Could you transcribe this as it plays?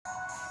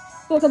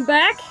Welcome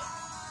back.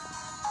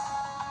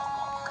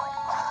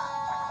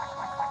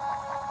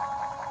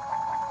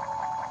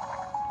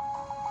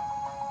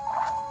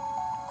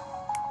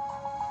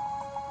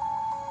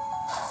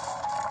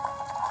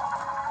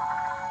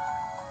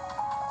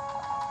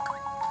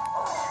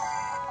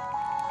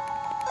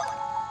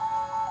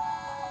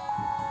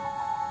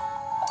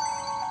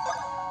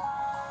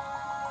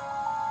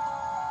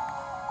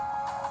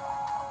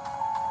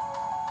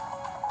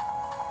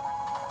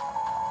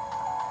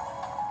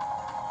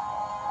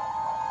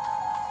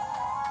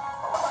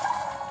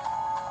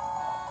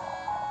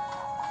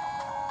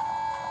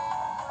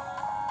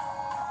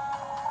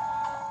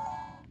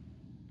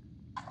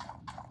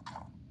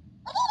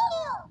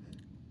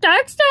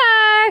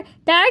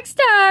 Dark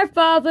Star,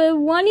 Fawful,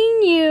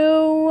 wanting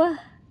you.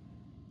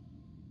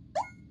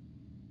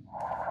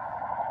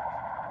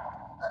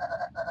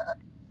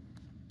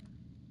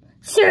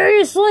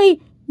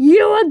 Seriously,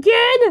 you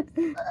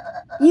again?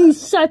 You're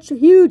such a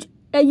huge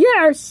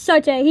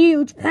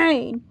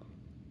pain.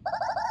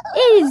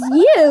 It is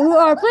you who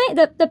are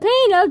the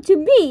pain of to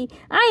me.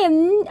 I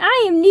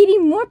am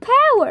needing more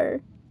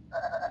power.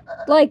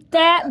 Like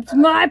that's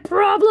my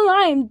problem.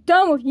 I am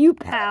done with you,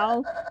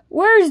 pal.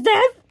 Where's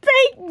that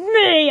fake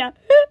me?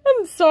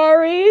 I'm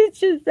sorry. It's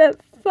just that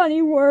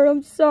funny word.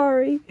 I'm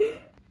sorry.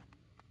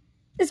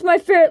 It's my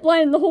favorite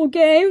line in the whole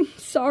game.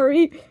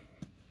 Sorry.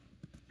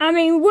 I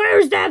mean,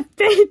 where's that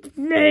fake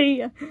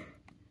me?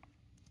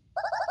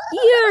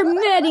 Your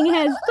medding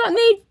has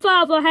made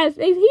Fawful has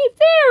a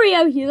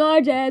very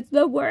large as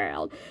the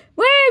world.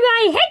 Where's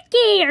my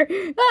headgear?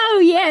 Oh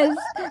yes,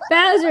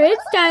 Bowser,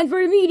 it's time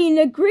for a meeting,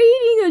 the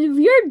greeting of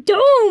your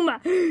doom.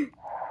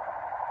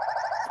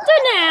 So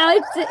now,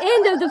 it's the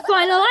end of the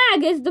final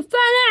act, it's the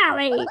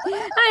finale.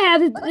 I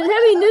have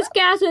having this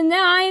castle, and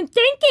now I am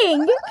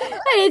thinking.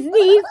 It's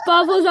need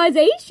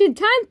Fawfulization,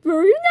 time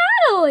for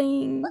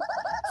remodeling.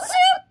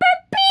 Super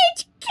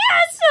Beach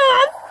Castle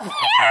of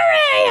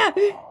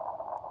Fury!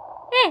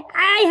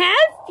 I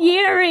have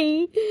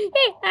fury.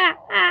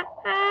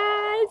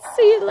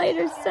 See you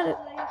later, son.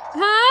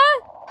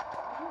 Huh?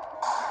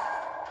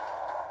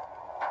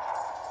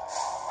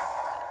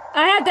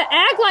 I have to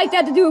act like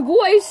that to do a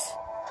voice.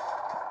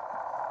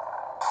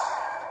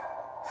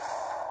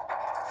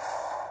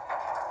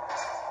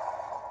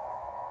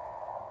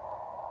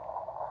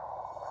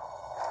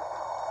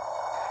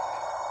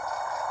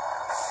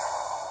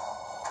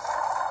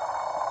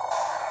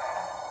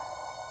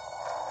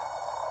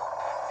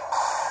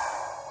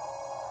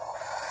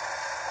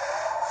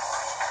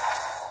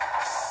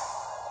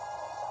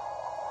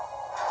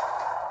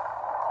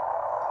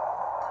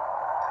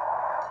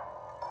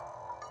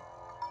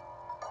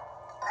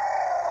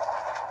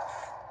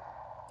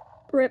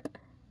 Rip.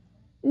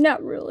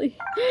 Not really.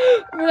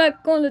 We're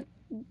not gonna...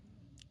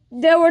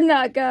 No, we're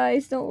not,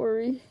 guys. Don't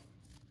worry.